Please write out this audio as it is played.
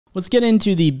Let's get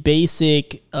into the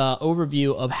basic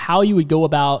overview of how you would go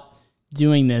about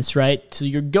doing this, right? So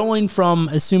you're going from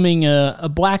assuming a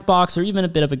black box or even a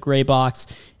bit of a gray box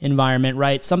environment,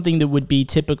 right? Something that would be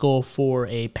typical for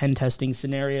a pen testing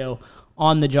scenario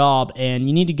on the job. And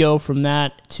you need to go from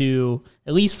that to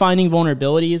at least finding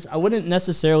vulnerabilities. I wouldn't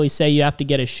necessarily say you have to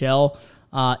get a shell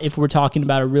if we're talking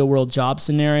about a real world job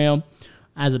scenario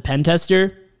as a pen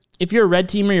tester. If you're a red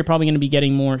teamer, you're probably going to be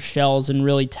getting more shells and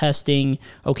really testing,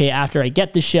 okay, after I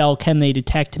get the shell, can they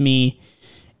detect me?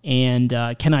 And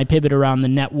can I pivot around the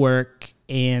network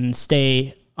and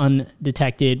stay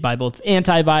undetected by both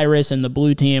antivirus and the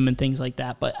blue team and things like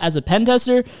that? But as a pen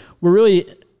tester, we're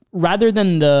really, rather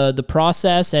than the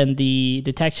process and the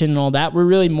detection and all that, we're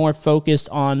really more focused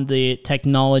on the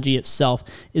technology itself.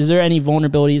 Is there any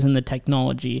vulnerabilities in the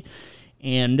technology?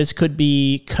 And this could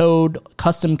be code,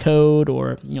 custom code,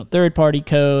 or third-party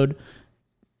code,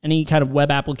 any kind of web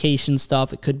application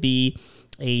stuff. It could be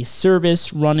a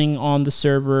service running on the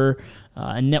server,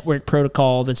 a network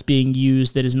protocol that's being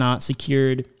used that is not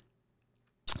secured.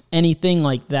 Anything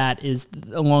like that is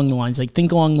along the lines,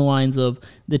 think along the lines of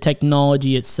the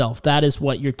technology itself. That is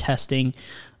what you're testing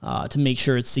to make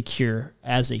sure it's secure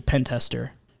as a pen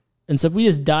tester. And so if we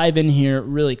just dive in here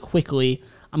really quickly,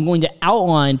 I'm going to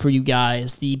outline for you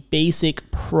guys the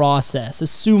basic process,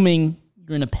 assuming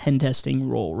you're in a pen testing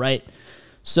role, right?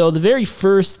 So the very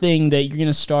first thing that you're going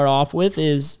to start off with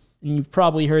is, and you've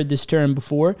probably heard this term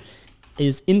before,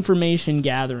 is information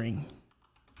gathering.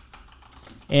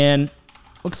 And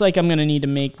looks like I'm going to need to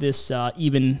make this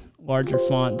even larger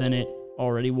font than it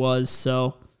already was.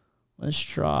 So let's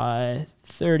try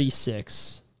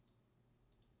 36.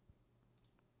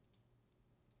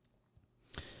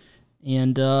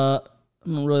 And I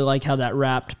don't really like how that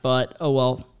wrapped, but oh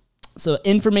well. So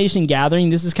information gathering,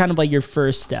 this is kind of like your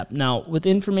first step. Now, with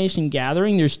information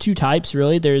gathering, there's two types,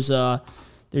 really. There's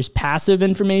passive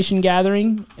information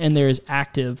gathering, and there's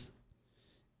active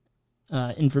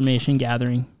information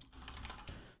gathering.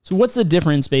 So what's the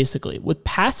difference, basically? With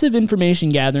passive information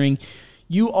gathering,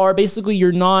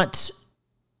 you're not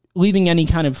leaving any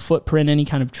kind of footprint, any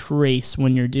kind of trace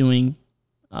when you're doing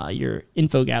your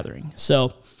info gathering.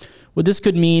 So what this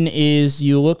could mean is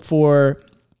you look for...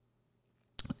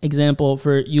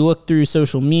 you look through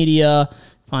social media,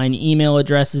 find email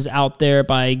addresses out there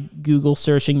by Google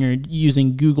searching or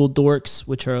using Google Dorks,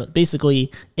 which are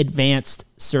basically advanced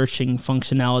searching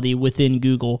functionality within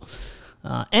Google.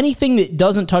 Anything that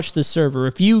doesn't touch the server,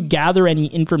 if you gather any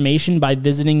information by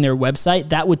visiting their website,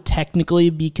 that would technically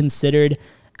be considered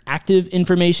active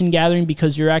information gathering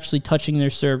because you're actually touching their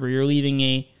server. You're leaving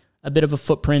a bit of a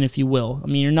footprint, if you will. I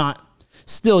mean, you're not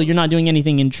doing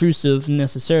anything intrusive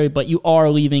necessarily, but you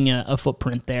are leaving a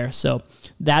footprint there. So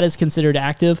that is considered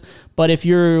active. But if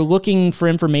you're looking for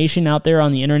information out there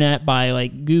on the internet by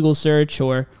Google search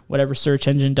or whatever search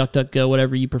engine, DuckDuckGo,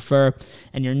 whatever you prefer,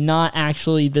 and you're not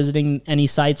actually visiting any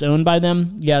sites owned by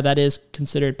them, yeah, that is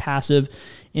considered passive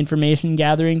information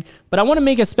gathering. But I want to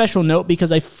make a special note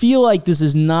because I feel like this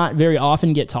is not very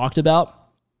often get talked about.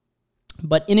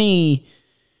 But in a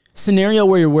scenario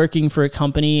where you're working for a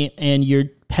company and you're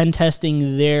pen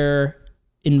testing their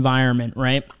environment,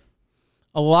 right?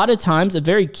 A lot of times, a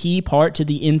very key part to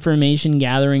the information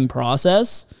gathering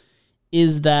process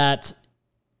is that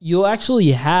you'll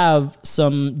actually have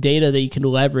some data that you can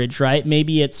leverage, right?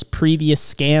 Maybe it's previous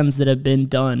scans that have been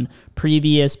done,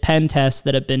 previous pen tests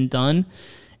that have been done,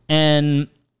 and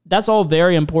that's all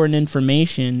very important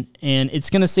information, and it's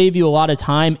going to save you a lot of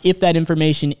time if that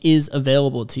information is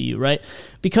available to you, right?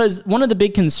 Because one of the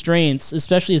big constraints,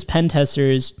 especially as pen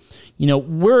testers,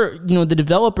 the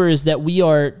developers that we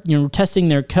are, testing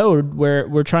their code, where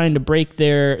we're trying to break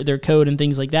their code and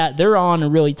things like that, they're on a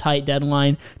really tight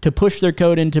deadline to push their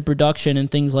code into production and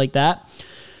things like that.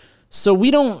 So we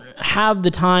don't have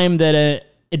the time that an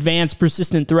advanced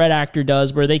persistent threat actor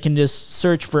does, where they can just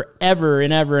search forever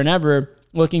and ever and ever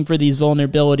looking for these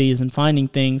vulnerabilities and finding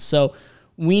things. So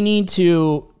we need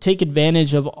to take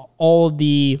advantage of all of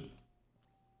the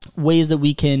ways that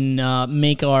we can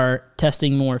make our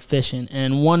testing more efficient.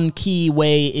 And one key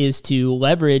way is to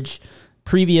leverage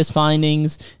previous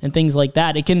findings and things like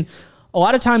that. A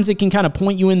lot of times it can kind of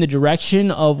point you in the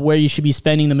direction of where you should be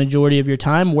spending the majority of your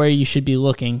time, where you should be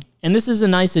looking. And this is a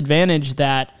nice advantage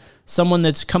that someone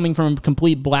that's coming from a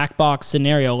complete black box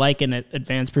scenario, like an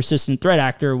advanced persistent threat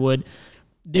actor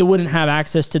they wouldn't have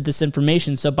access to this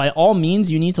information. So by all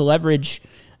means, you need to leverage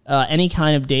any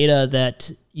kind of data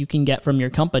that you can get from your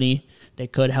company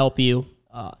that could help you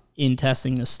in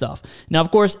testing this stuff. Now, of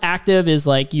course, active is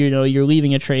you're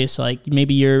leaving a trace.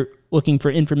 Maybe you're looking for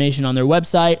information on their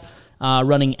website.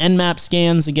 running Nmap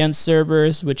scans against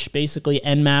servers, which basically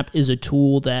Nmap is a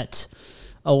tool that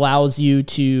allows you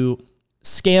to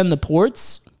scan the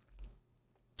ports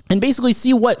and basically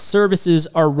see what services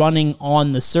are running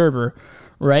on the server,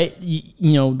 right?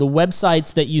 You know, the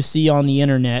websites that you see on the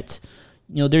internet,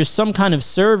 you know, there's some kind of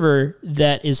server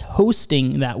that is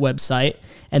hosting that website,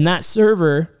 and that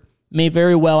server may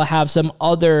very well have some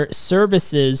other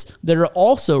services that are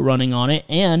also running on it,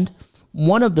 and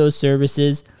one of those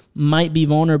services might be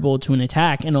vulnerable to an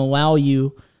attack and allow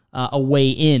you a way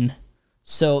in.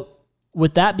 So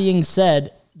with that being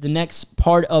said, the next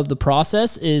part of the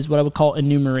process is what I would call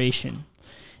enumeration.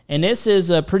 And this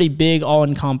is a pretty big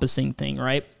all-encompassing thing,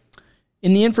 right?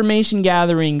 In the information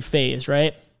gathering phase,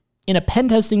 right? In a pen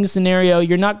testing scenario,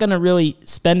 you're not going to really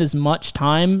spend as much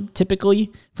time,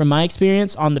 typically, from my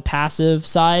experience, on the passive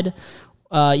side.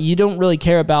 You don't really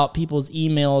care about people's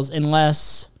emails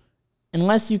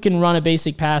unless you can run a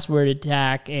basic password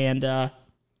attack and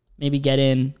maybe get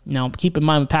in. Now, keep in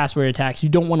mind with password attacks, you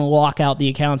don't want to lock out the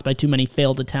accounts by too many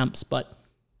failed attempts, but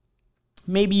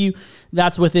maybe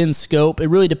that's within scope. It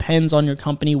really depends on your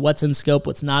company, what's in scope,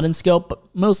 what's not in scope,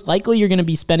 but most likely you're going to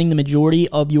be spending the majority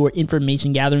of your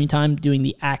information gathering time doing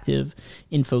the active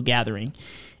info gathering.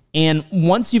 And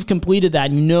once you've completed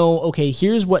that, you know, okay,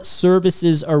 here's what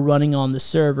services are running on the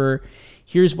server,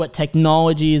 here's what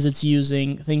technologies it's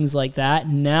using, things like that.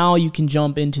 Now you can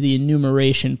jump into the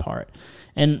enumeration part.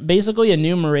 And basically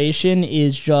enumeration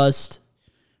is just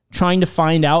trying to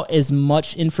find out as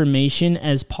much information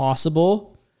as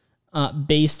possible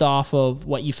based off of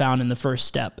what you found in the first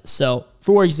step. So,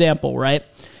 for example, right,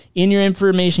 in your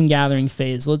information gathering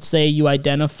phase, let's say you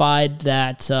identified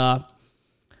that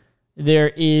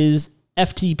there is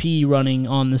FTP running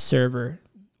on the server.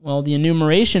 Well, the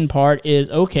enumeration part is,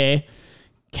 okay,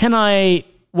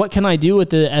 what can I do with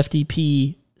the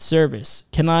FTP service?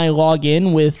 Can I log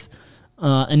in with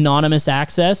anonymous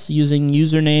access using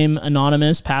username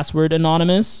anonymous, password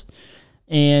anonymous?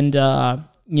 And,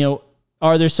 you know,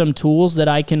 are there some tools that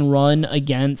I can run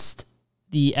against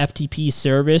the FTP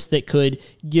service that could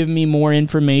give me more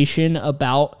information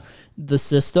about the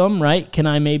system, right? Can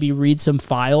I maybe read some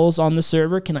files on the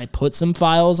server? Can I put some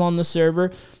files on the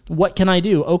server? What can I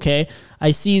do? Okay,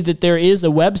 I see that there is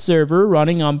a web server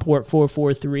running on port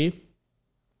 443.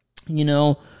 You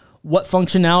know, what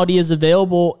functionality is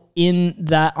available on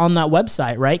that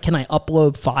website, right? Can I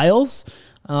upload files?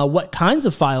 What kinds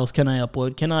of files can I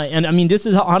upload? And I mean, this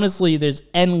is honestly, there's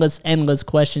endless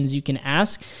questions you can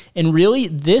ask. And really,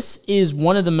 this is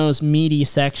one of the most meaty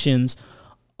sections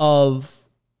of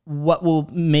what will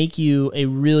make you a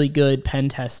really good pen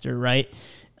tester, right?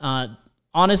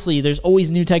 Honestly, there's always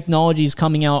new technologies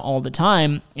coming out all the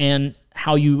time, and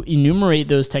how you enumerate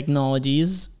those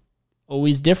technologies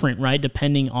always different, right?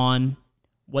 Depending on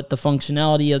what the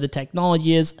functionality of the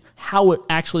technology is, how it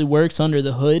actually works under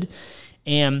the hood.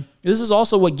 And this is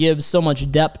also what gives so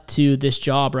much depth to this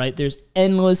job, right? There's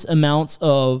endless amounts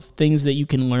of things that you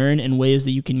can learn and ways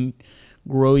that you can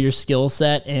grow your skill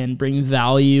set and bring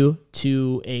value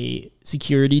to a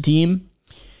security team.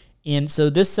 And so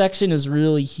this section is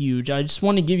really huge. I just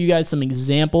want to give you guys some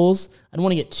examples. I don't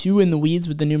want to get too in the weeds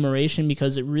with the enumeration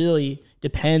because it really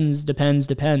depends,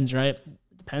 right?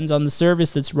 Depends on the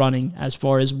service that's running as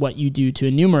far as what you do to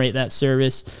enumerate that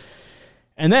service.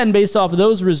 And then based off of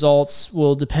those results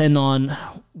will depend on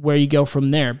where you go from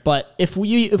there. But if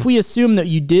we assume that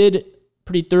you did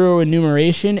pretty thorough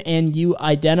enumeration and you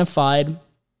identified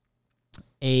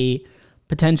a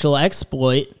potential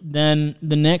exploit, then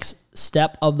the next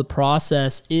step of the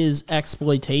process is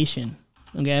exploitation,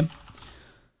 okay?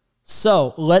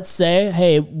 So let's say,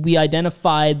 hey, we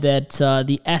identified that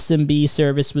the SMB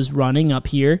service was running up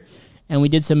here, and we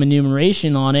did some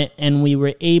enumeration on it, and we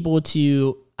were able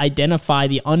to identify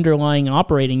the underlying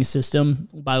operating system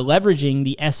by leveraging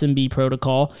the SMB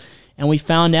protocol, and we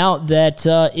found out that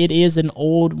it is an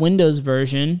old Windows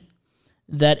version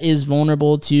that is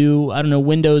vulnerable to, I don't know,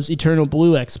 Windows Eternal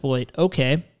Blue exploit.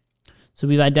 Okay, so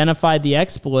we've identified the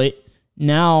exploit.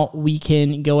 Now we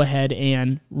can go ahead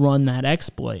and run that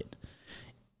exploit.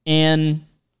 And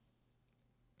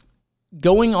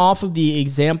going off of the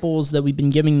examples that we've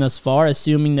been giving thus far,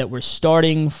 assuming that we're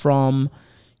starting from,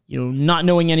 you know, not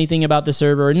knowing anything about the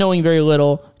server or knowing very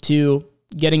little to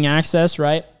getting access,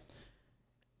 right?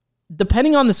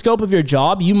 Depending on the scope of your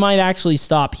job, you might actually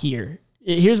stop here.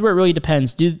 Here's where it really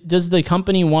depends. Does the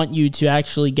company want you to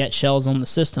actually get shells on the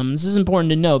system? This is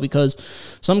important to know because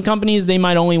some companies, they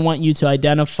might only want you to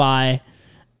identify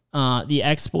the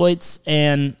exploits.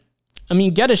 And I mean,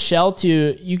 you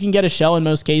can get a shell in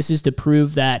most cases to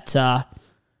prove that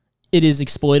it is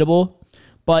exploitable.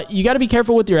 But you got to be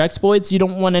careful with your exploits. You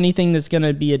don't want anything that's going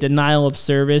to be a denial of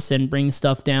service and bring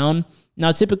stuff down.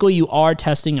 Now, typically you are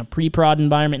testing a pre-prod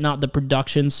environment, not the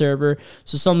production server.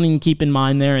 So something to keep in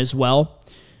mind there as well.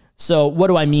 So what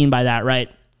do I mean by that, right?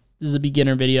 This is a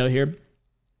beginner video here.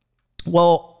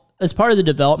 Well, as part of the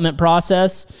development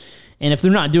process, and if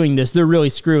they're not doing this, they're really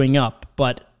screwing up.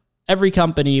 But every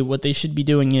company, what they should be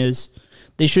doing is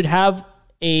they should have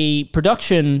a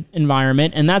production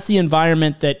environment, and that's the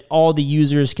environment that all the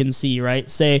users can see, right?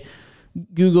 Say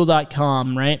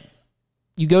google.com, right?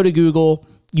 You go to Google,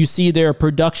 you see their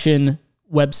production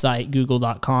website,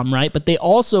 google.com, right? But they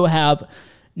also have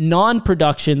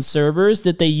non-production servers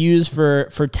that they use for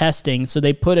testing. So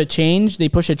they push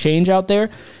a change out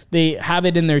there. They have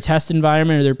it in their test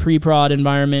environment or their pre-prod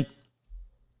environment,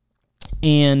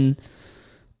 and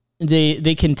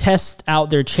they can test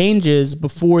out their changes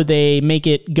before they make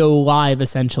it go live,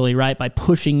 essentially, right? By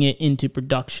pushing it into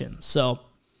production. So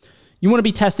you want to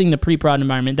be testing the pre-prod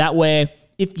environment. That way,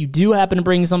 if you do happen to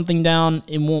bring something down,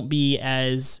 it won't be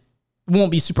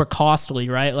super costly,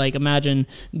 right? Like imagine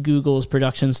Google's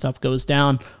production stuff goes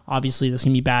down. Obviously, this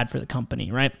can be bad for the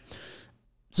company, right?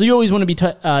 So you always want to be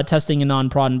testing a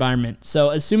non-prod environment. So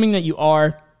assuming that you've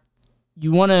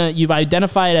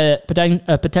identified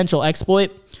a potential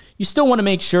exploit, you still want to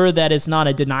make sure that it's not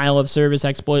a denial of service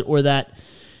exploit, or that,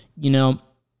 even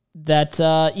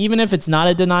if it's not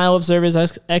a denial of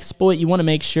service exploit, you want to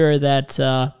make sure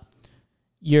that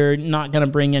you're not going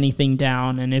to bring anything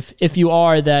down. And if you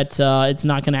are, that it's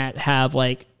not going to have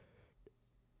like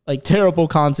terrible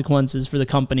consequences for the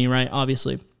company, right?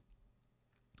 Obviously.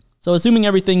 So assuming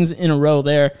everything's in a row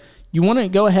there, you want to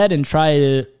go ahead and try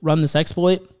to run this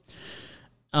exploit.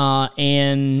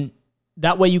 And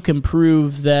that way you can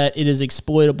prove that it is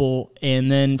exploitable.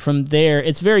 And then from there,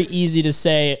 it's very easy to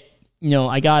say,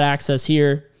 I got access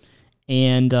here,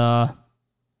 and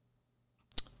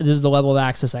this is the level of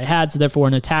access I had. So therefore,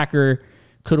 an attacker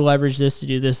could leverage this to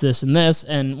do this, this, and this.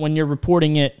 And when you're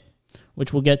reporting it,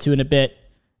 which we'll get to in a bit,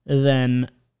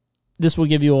 then this will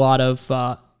give you a lot of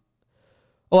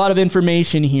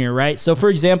information here, right? So for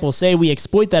example, say we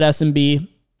exploit that SMB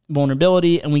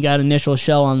vulnerability and we got initial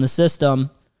shell on the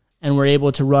system, and we're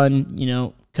able to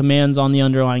run, commands on the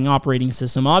underlying operating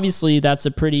system. Obviously, that's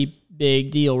a pretty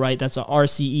big deal, right? That's a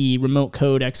RCE, remote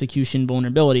code execution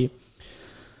vulnerability.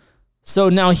 So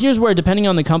now here's where, depending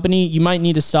on the company, you might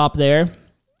need to stop there.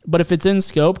 But if it's in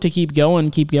scope to keep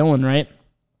going, right?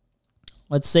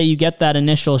 Let's say you get that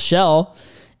initial shell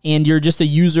and you're just a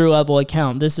user level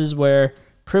account. This is where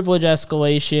privilege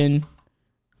escalation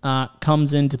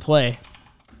comes into play.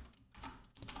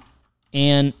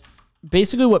 And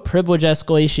basically what privilege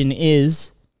escalation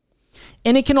is,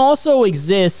 and it can also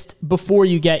exist before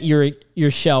you get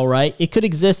your shell, right? It could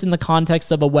exist in the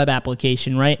context of a web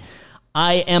application, right?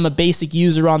 I am a basic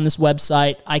user on this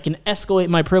website. I can escalate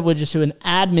my privileges to an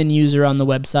admin user on the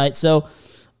website. So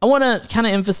I want to kind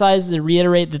of emphasize and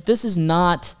reiterate that this is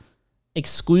not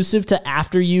exclusive to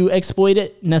after you exploit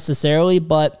it necessarily,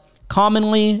 but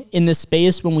commonly in this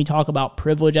space, when we talk about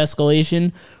privilege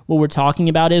escalation, what we're talking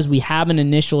about is we have an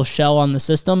initial shell on the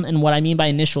system. And what I mean by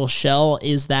initial shell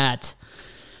is that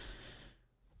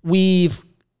we've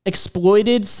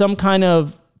exploited some kind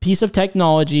of piece of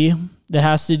technology that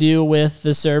has to do with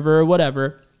the server or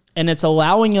whatever, and it's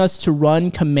allowing us to run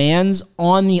commands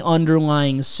on the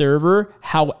underlying server.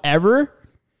 However,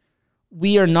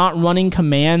 we are not running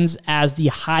commands as the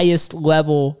highest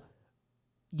level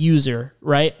user,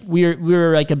 right?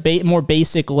 We're like a more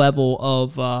basic level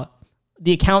of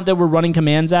the account that we're running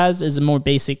commands as is a more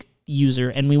basic user,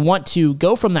 and we want to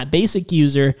go from that basic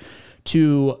user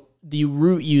to the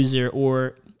root user,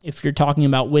 or if you're talking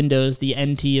about Windows, the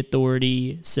NT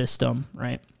authority system,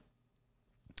 right?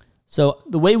 So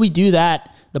the way we do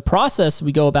that, the process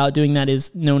we go about doing that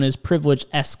is known as privilege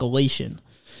escalation.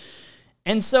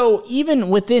 And so even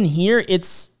within here,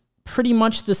 it's pretty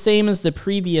much the same as the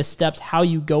previous steps, how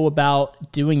you go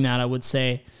about doing that, I would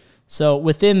say. So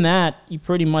within that, you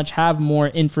pretty much have more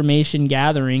information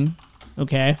gathering,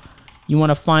 okay? You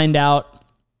want to find out,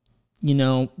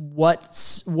 what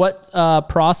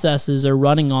processes are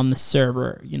running on the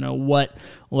server, what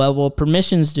level of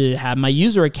permissions do I have? My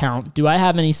user account, do I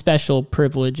have any special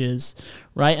privileges,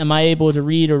 right? Am I able to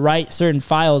read or write certain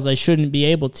files I shouldn't be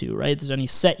able to, right? There's any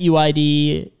set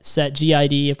UID, set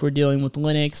GID if we're dealing with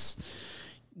Linux,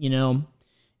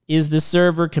 is the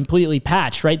server completely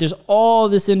patched, right? There's all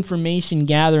this information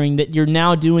gathering that you're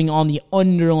now doing on the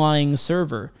underlying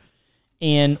server.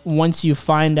 And once you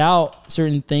find out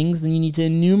certain things, then you need to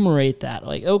enumerate that.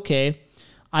 Like, okay,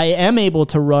 I am able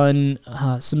to run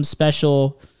some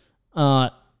special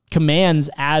commands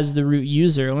as the root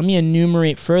user. Let me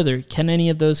enumerate further. Can any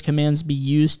of those commands be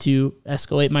used to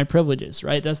escalate my privileges,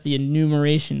 right? That's the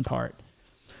enumeration part.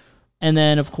 And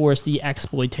then, of course, the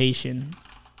exploitation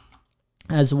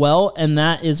as well. And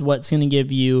that is what's going to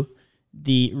give you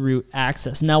the root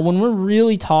access. Now, when we're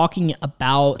really talking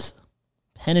about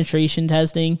penetration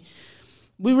testing,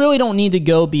 we really don't need to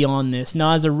go beyond this.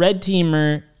 Now, as a red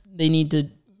teamer,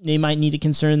 they might need to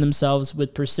concern themselves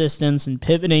with persistence and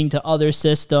pivoting to other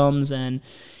systems, and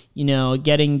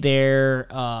getting their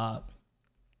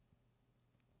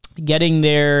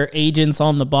agents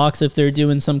on the box if they're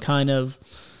doing some kind of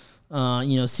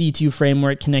C2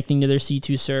 framework connecting to their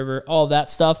C2 server, all that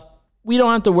stuff. We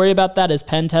don't have to worry about that as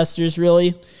pen testers,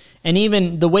 really. And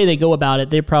even the way they go about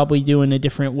it, they're probably doing a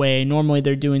different way. Normally,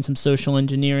 they're doing some social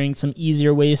engineering, some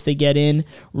easier ways to get in,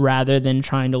 rather than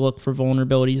trying to look for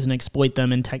vulnerabilities and exploit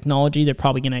them in technology. They're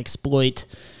probably going to exploit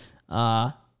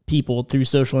people through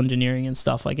social engineering and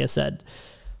stuff, like I said.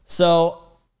 So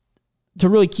to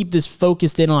really keep this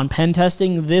focused in on pen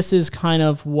testing, this is kind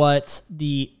of what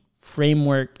the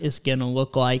framework is going to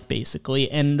look like, basically.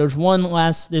 And there's one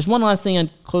last thing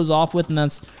I'd close off with, and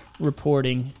that's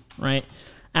reporting, right?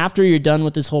 After you're done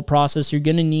with this whole process, you're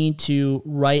going to need to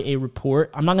write a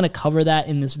report. I'm not going to cover that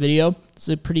in this video. It's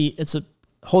a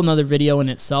whole nother video in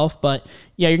itself, but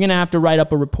yeah, you're going to have to write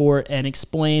up a report and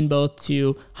explain both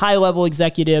to high-level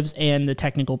executives and the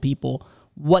technical people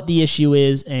what the issue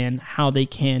is and how they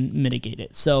can mitigate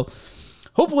it. So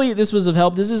hopefully this was of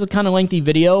help. This is a kind of lengthy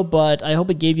video, but I hope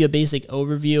it gave you a basic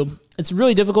overview. It's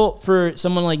really difficult for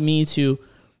someone like me to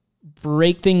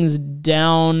break things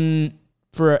down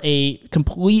for a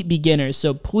complete beginner.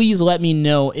 So please let me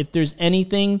know if there's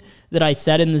anything that I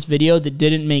said in this video that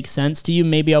didn't make sense to you.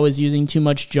 Maybe I was using too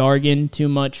much jargon, too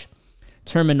much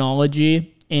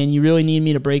terminology, and you really need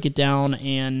me to break it down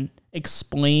and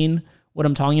explain what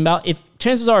I'm talking about.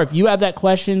 Chances are, if you have that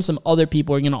question, some other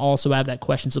people are going to also have that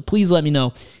question. So please let me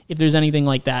know if there's anything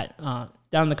like that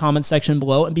down in the comments section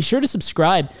below. And be sure to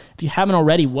subscribe if you haven't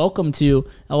already. Welcome to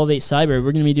Elevate Cyber.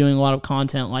 We're going to be doing a lot of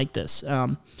content like this.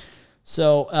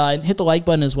 So hit the like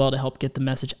button as well to help get the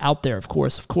message out there, of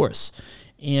course.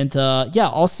 And yeah,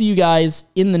 I'll see you guys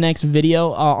in the next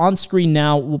video. On screen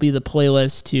now will be the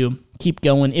playlist to keep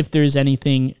going if there's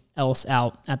anything else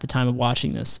out at the time of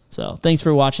watching this. So thanks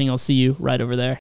for watching. I'll see you right over there.